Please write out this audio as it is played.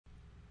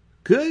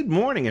Good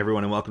morning,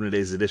 everyone, and welcome to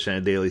today's edition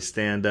of Daily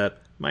Stand-Up.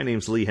 My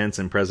name's Lee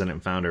Henson, president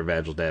and founder of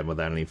AgileDad.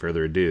 Without any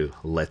further ado,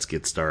 let's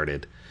get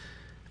started.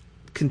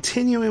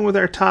 Continuing with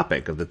our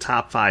topic of the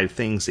top 5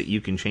 things that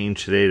you can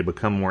change today to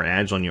become more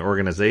agile in your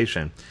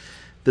organization,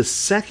 the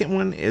second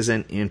one is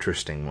an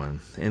interesting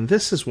one. And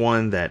this is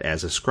one that,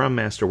 as a Scrum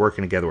Master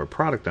working together with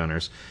product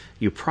owners,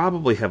 you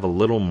probably have a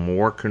little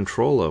more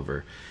control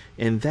over.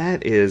 And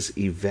that is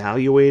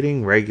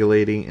evaluating,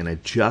 regulating, and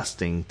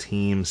adjusting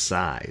team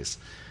size.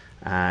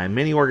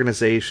 Many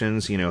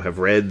organizations, have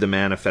read the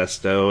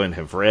manifesto and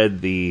have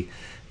read the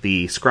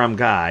Scrum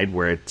Guide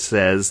where it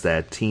says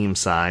that team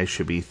size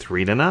should be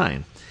 3 to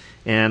 9.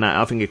 And I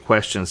often get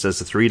questions, does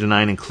the 3 to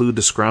 9 include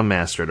the Scrum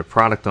Master, the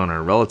product owner,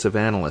 a relative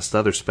analyst,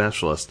 other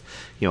specialist?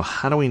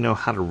 How do we know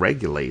how to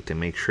regulate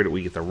and make sure that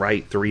we get the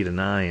right 3 to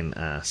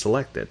 9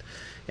 selected?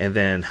 And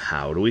then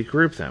how do we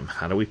group them?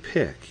 How do we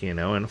pick?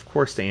 And of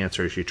course the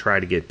answer is you try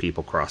to get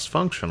people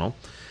cross-functional.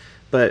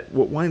 But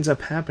what winds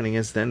up happening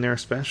is then they're a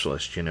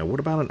specialist. What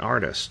about an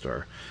artist?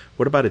 Or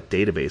what about a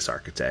database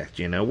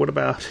architect? What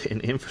about an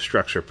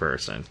infrastructure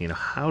person?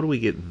 How do we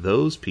get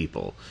those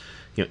people,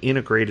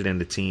 integrated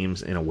into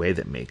teams in a way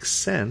that makes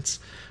sense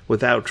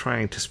without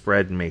trying to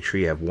spread and make sure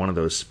you have one of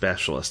those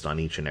specialists on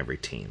each and every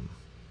team?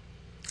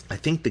 I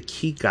think the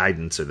key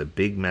guidance or the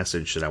big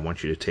message that I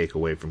want you to take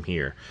away from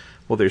here,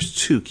 well, there's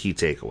 2 key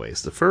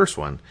takeaways. The first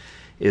one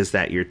is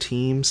that your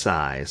team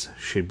size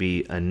should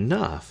be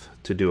enough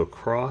to do a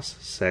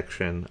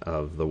cross-section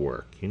of the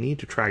work. You need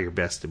to try your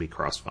best to be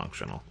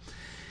cross-functional.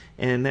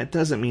 And that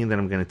doesn't mean that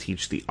I'm going to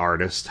teach the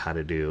artist how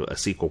to do a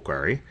SQL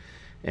query,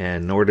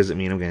 and nor does it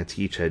mean I'm going to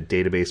teach a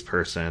database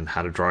person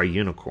how to draw a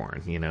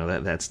unicorn.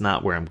 That's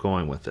not where I'm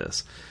going with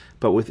this.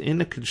 But within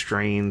the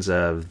constraints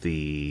of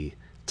the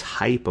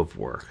type of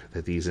work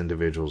that these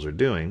individuals are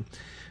doing,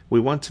 we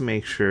want to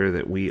make sure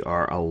that we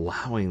are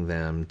allowing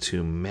them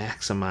to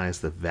maximize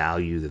the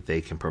value that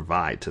they can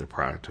provide to the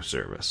product or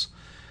service.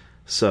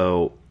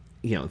 So,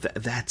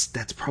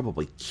 that's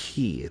probably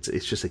key.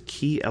 It's just a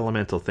key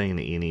elemental thing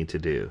that you need to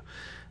do.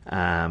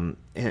 And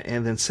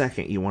then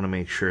second, you want to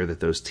make sure that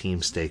those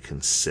teams stay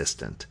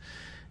consistent.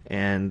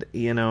 And,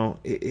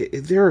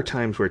 there are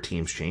times where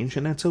teams change,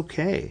 and that's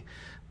okay.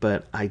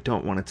 But I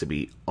don't want it to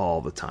be all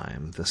the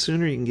time. The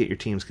sooner you can get your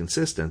teams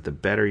consistent, the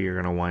better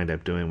you're going to wind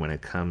up doing when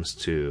it comes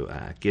to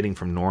getting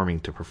from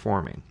norming to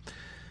performing.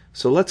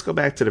 So let's go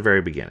back to the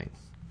very beginning.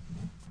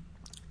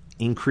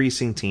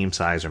 Increasing team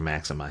size or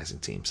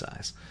maximizing team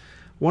size.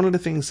 One of the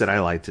things that I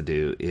like to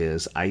do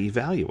is I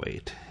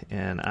evaluate,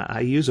 and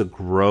I use a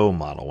grow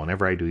model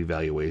whenever I do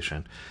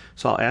evaluation.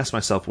 So I'll ask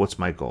myself, what's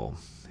my goal?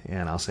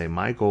 And I'll say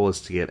my goal is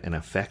to get an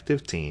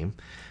effective team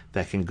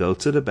that can go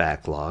to the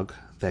backlog,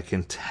 that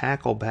can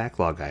tackle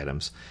backlog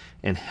items,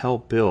 and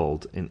help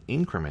build an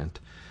increment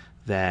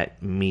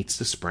that meets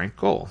the sprint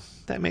goal.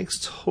 That makes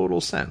total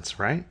sense,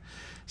 right?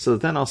 So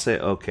then I'll say,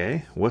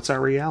 okay, what's our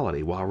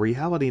reality? Well, our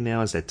reality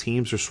now is that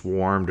teams are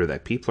swarmed, or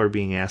that people are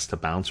being asked to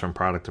bounce from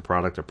product to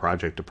product or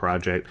project to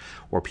project,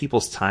 or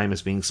people's time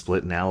is being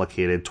split and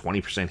allocated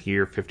 20%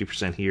 here,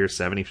 50% here,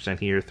 70%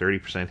 here,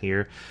 30%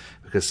 here,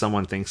 because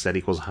someone thinks that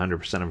equals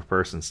 100% of a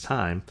person's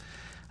time.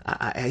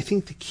 I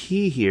think the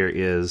key here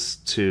is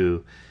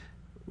to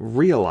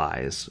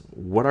realize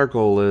what our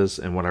goal is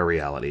and what our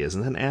reality is,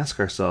 and then ask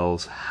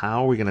ourselves,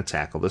 how are we going to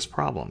tackle this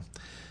problem?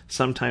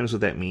 Sometimes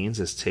what that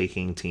means is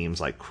taking teams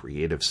like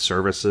creative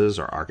services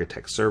or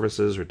architect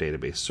services or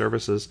database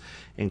services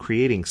and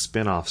creating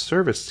spin-off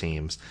service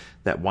teams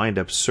that wind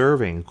up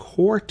serving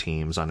core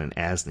teams on an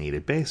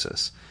as-needed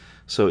basis.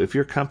 So if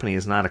your company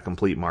is not a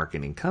complete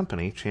marketing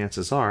company,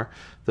 chances are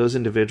those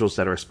individuals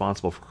that are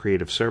responsible for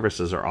creative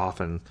services are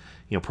often,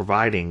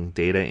 providing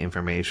data,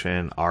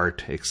 information,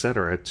 art,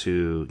 etc.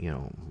 to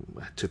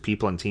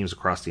people and teams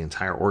across the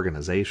entire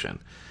organization.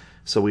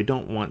 So we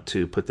don't want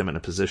to put them in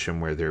a position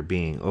where they're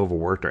being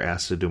overworked or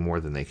asked to do more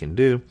than they can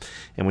do.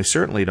 And we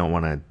certainly don't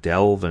want to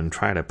delve and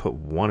try to put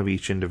one of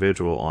each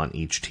individual on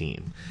each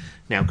team.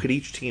 Now, could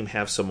each team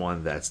have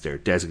someone that's their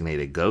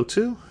designated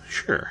go-to?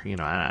 Sure.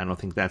 I don't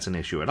think that's an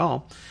issue at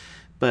all.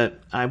 But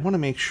I want to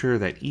make sure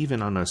that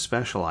even on those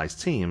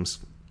specialized teams,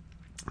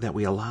 that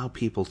we allow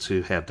people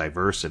to have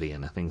diversity in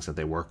the things that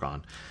they work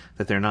on,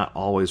 that they're not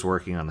always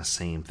working on the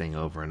same thing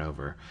over and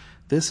over.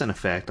 This, in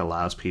effect,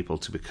 allows people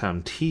to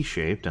become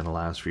T-shaped and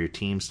allows for your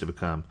teams to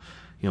become,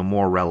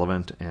 more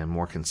relevant and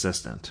more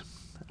consistent.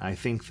 I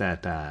think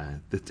that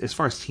as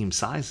far as team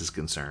size is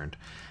concerned,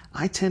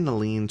 I tend to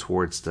lean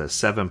towards the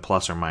 7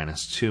 plus or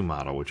minus 2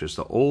 model, which is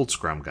the old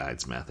Scrum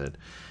Guides method.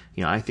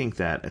 I think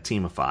that a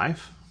team of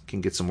 5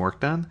 can get some work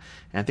done,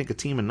 and I think a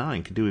team of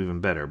 9 can do even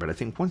better. But I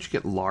think once you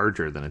get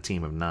larger than a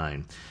team of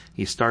 9,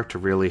 you start to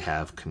really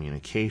have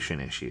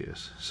communication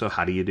issues. So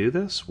how do you do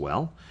this?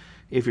 Well,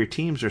 if your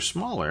teams are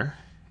smaller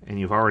and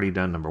you've already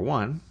done number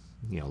 1,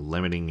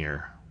 limiting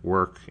your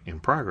work in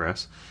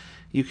progress,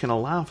 you can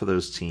allow for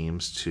those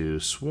teams to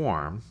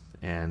swarm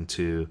and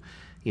to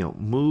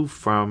move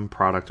from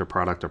product to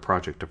product or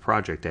project to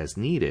project as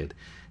needed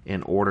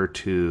in order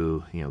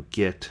to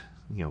get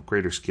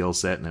greater skill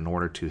set and in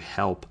order to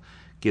help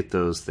get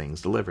those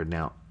things delivered.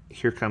 Now,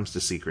 here comes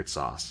the secret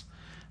sauce.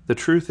 The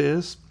truth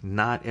is,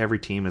 not every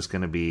team is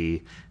going to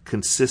be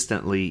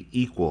consistently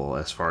equal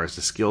as far as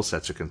the skill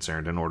sets are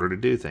concerned in order to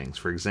do things.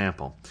 For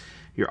example,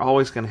 you're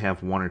always going to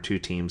have one or two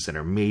teams that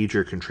are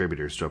major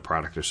contributors to a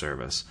product or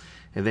service.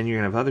 And then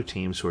you're going to have other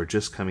teams who are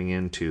just coming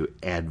in to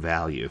add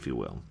value, if you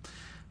will.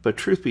 But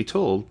truth be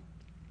told,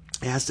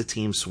 as the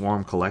teams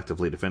swarm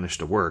collectively to finish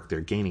the work,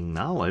 they're gaining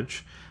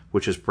knowledge,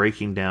 which is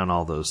breaking down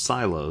all those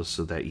silos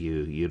so that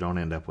you don't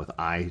end up with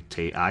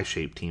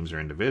I-shaped teams or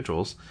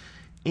individuals.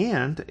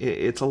 And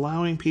it's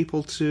allowing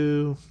people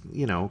to,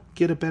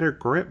 get a better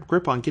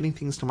grip on getting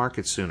things to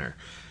market sooner,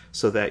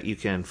 so that you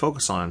can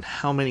focus on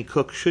how many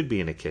cooks should be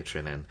in a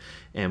kitchen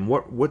and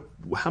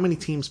how many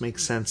teams make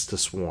sense to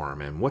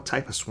swarm, and what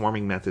type of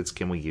swarming methods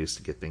can we use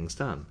to get things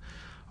done.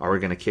 Are we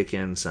going to kick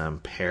in some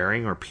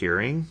pairing or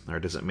peering, or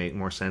does it make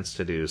more sense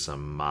to do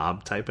some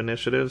mob type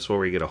initiatives where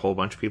we get a whole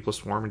bunch of people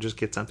swarm and just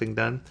get something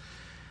done?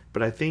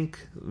 But I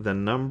think the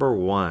number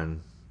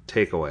one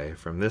takeaway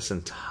from this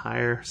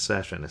entire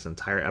session, this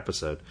entire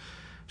episode,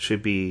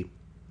 should be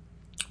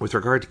with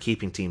regard to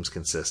keeping teams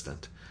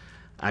consistent.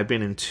 I've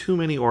been in too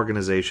many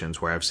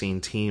organizations where I've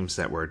seen teams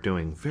that were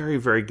doing very,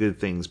 very good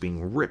things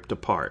being ripped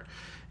apart.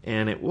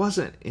 And it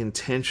wasn't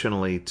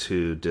intentionally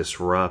to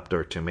disrupt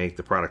or to make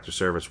the product or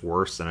service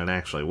worse than it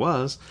actually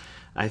was.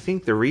 I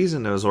think the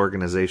reason those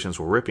organizations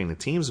were ripping the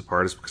teams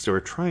apart is because they were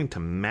trying to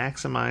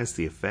maximize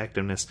the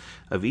effectiveness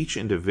of each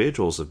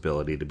individual's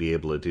ability to be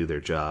able to do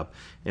their job,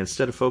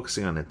 instead of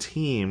focusing on the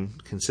team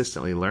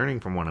consistently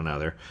learning from one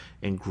another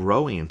and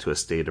growing into a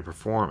state of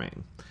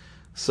performing.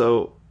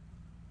 So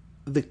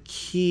the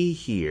key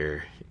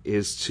here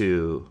is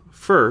to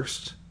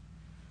first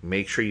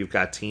make sure you've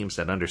got teams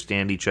that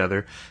understand each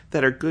other,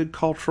 that are good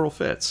cultural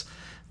fits,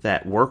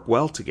 that work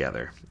well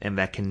together, and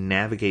that can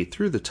navigate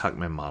through the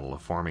Tuckman model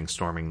of forming,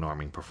 storming,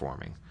 norming,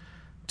 performing.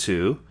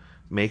 2,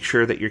 make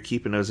sure that you're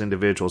keeping those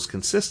individuals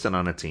consistent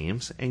on the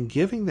teams and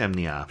giving them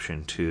the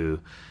option to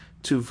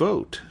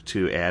vote,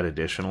 to add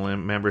additional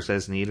members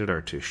as needed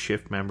or to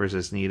shift members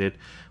as needed,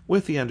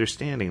 with the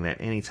understanding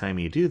that anytime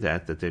you do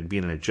that there'd be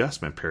an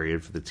adjustment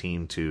period for the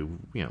team to,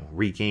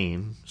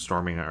 regain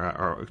storming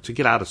or to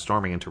get out of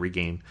storming and to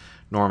regain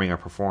norming or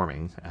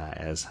performing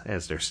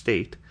as their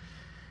state.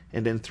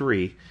 And then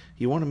 3,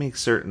 you want to make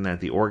certain that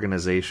the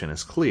organization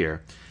is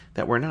clear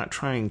that we're not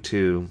trying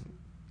to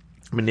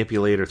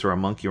manipulate or throw a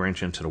monkey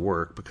wrench into the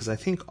work, because I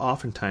think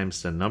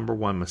oftentimes the number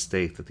one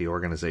mistake that the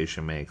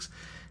organization makes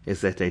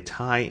is that they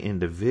tie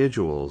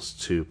individuals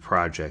to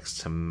projects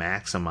to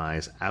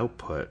maximize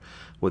output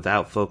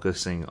without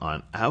focusing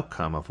on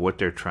outcome of what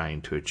they're trying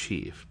to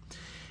achieve.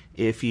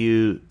 If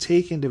you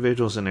take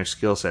individuals and their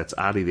skill sets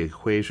out of the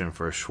equation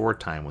for a short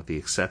time, with the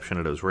exception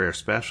of those rare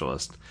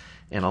specialists,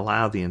 and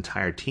allow the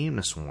entire team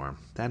to swarm,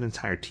 that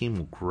entire team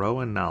will grow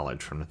in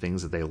knowledge from the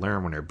things that they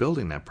learn when they're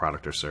building that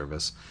product or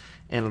service,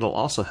 and it'll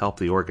also help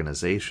the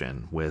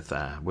organization with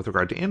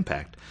regard to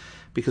impact.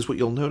 Because what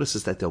you'll notice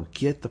is that they'll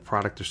get the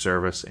product or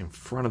service in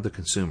front of the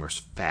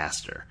consumers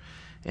faster.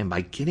 And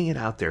by getting it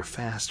out there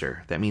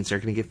faster, that means they're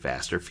going to get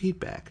faster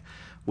feedback,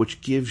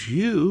 which gives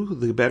you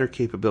the better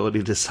capability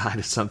to decide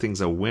if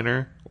something's a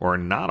winner or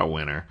not a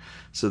winner,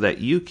 so that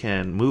you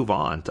can move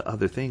on to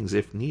other things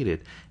if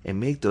needed and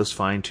make those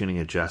fine-tuning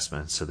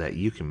adjustments so that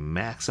you can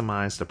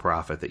maximize the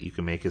profit that you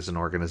can make as an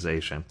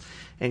organization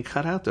and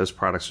cut out those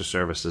products or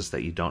services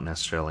that you don't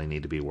necessarily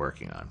need to be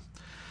working on.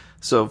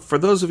 So for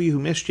those of you who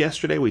missed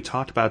yesterday, we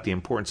talked about the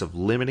importance of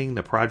limiting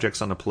the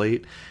projects on the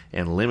plate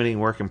and limiting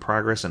work in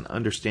progress and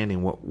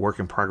understanding what work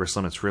in progress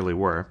limits really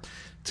were.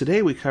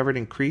 Today we covered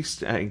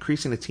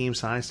increasing the team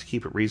size to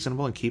keep it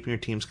reasonable and keeping your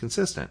teams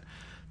consistent.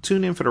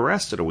 Tune in for the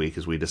rest of the week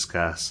as we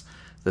discuss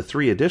the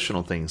 3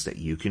 additional things that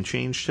you can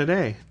change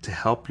today to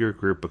help your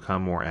group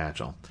become more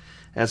agile.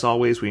 As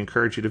always, we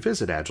encourage you to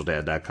visit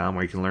AgileDad.com,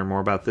 where you can learn more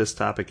about this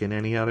topic and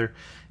any other.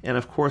 And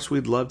of course,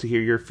 we'd love to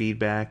hear your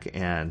feedback.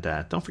 And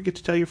don't forget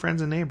to tell your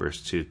friends and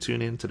neighbors to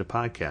tune in to the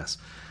podcast.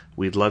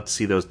 We'd love to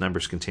see those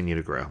numbers continue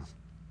to grow.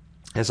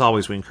 As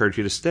always, we encourage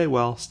you to stay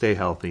well, stay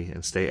healthy,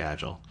 and stay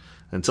agile.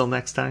 Until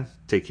next time,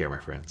 take care, my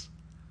friends.